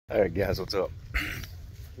Alright guys, what's up?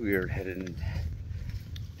 We are heading to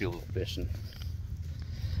do a little fishing.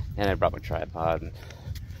 And I brought my tripod and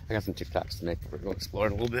I got some TikToks to make. We're going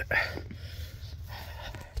exploring a little bit.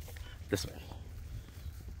 This way.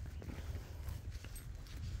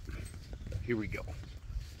 Here we go.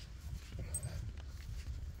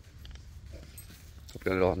 Hope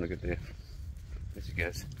you're all having a good day. Miss you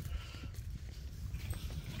guys.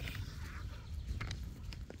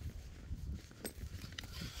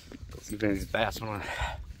 Let's see if any of these bass want to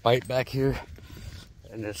bite back here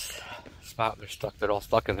in this spot. They're all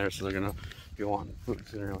stuck in there, so they're gonna be wanting food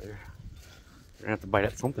sooner or later. They're gonna have to bite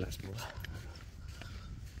at something, I suppose.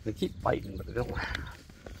 They keep biting, but they don't. I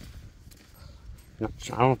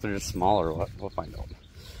don't know if they're just small or what. We'll find out.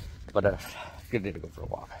 But good day to go for a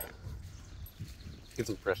walk. Get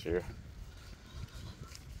some fresh air.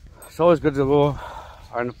 It's always good to go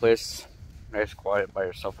find a place nice, quiet, by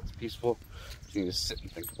yourself. It's peaceful. So you can just sit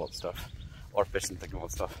and think about stuff, or fish and think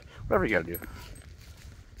about stuff. Whatever you gotta do.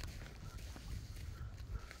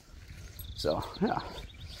 So yeah,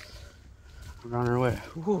 we're on our way.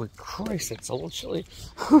 Holy Christ, it's a little chilly.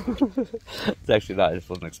 It's actually not. I just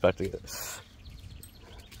wasn't expecting it.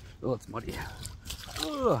 Oh, it's muddy.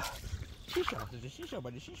 Ugh. Seashore. There's a seashore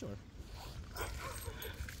by the seashore.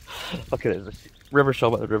 Okay, there's a river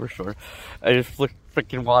shore by the river shore. I just flicked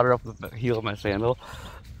freaking water up the heel of my sandal,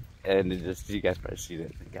 and it just, you guys probably see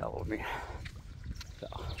it. It got over me. So,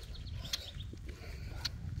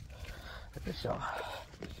 at the show.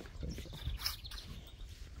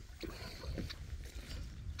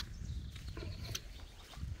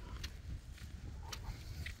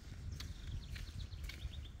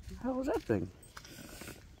 How was that thing?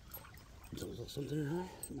 There was something in here.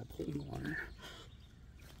 Am I pulling water?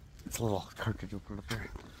 It's a little cartridge we'll put up there.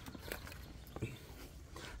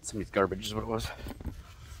 Somebody's garbage is what it was.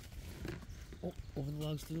 Oh, over the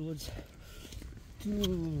logs through the woods.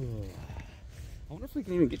 Ooh. I wonder if we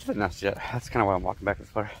can even get to the nest yet. That's kind of why I'm walking back this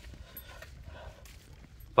far.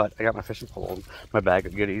 But I got my fishing pole and my bag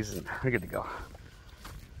of goodies, and we're good to go.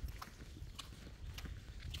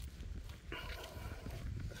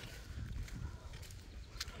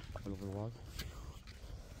 Over the log.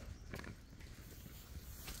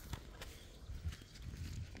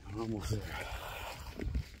 I'm almost there.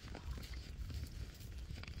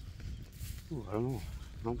 Ooh, I don't know.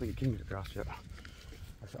 I don't think it can get across yet.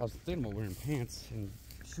 I was thinking about wearing pants and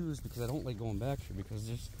shoes because I don't like going back here because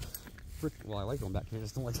there's well, I like going back here.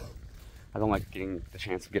 I don't like getting the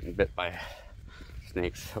chance of getting bit by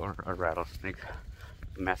snakes or a rattlesnake.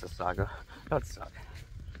 Massasauga. That would suck.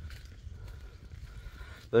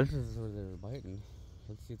 This is where they're biting.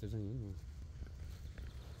 Let's see if there's any in here.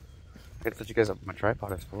 I could set you guys up my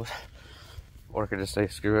tripod, I suppose. Or I could just say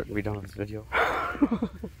screw it and be done with this video.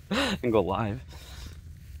 And go live.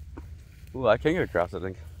 Ooh, I can get across, I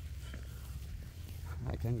think.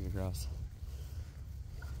 I can get across.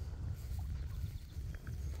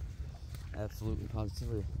 Absolutely,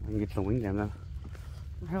 positively. I can get to the wing dam now.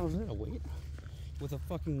 What the hell is that? A weight? With a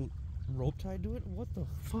fucking rope tied to it? What the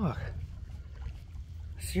fuck?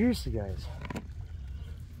 Seriously, guys.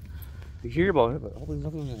 You hear about it, but hopefully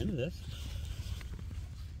there's nothing on the end of this.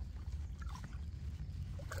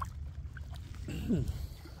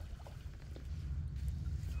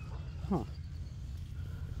 Huh.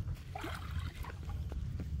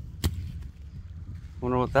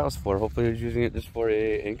 Wonder what that was for. Hopefully he was using it just for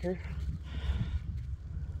a anchor.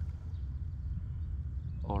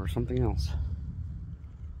 Or something else.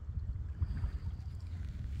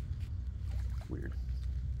 Weird.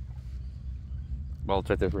 Well, it's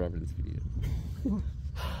right there for evidence if you need it.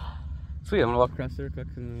 So yeah, I'm gonna walk across there quick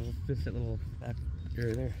and we'll fish that little back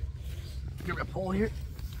area there. Get a pole here.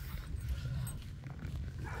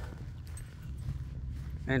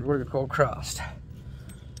 And we're gonna go across.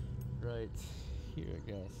 Right here, I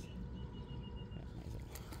guess.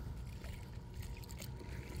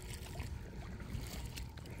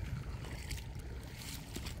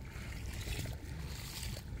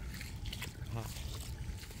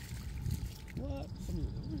 What?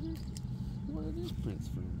 What are these prints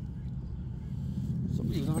from?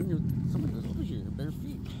 Somebody was over here, bare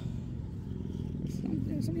feet.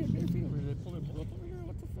 Somebody had bare feet over here. They pulled up over here.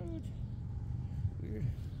 What the fuck? Weird.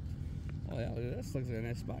 Oh yeah, this looks like a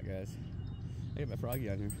nice spot, guys. I got my froggy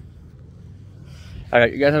on here.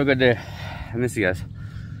 Alright, you guys have a good day. I miss you guys. I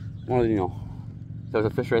want to let you know. There's a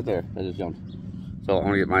fish right there that just jumped. So I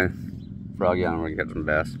want to get my froggy on and we're going to catch some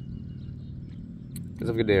bass. Guys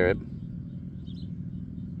have a good day, alright?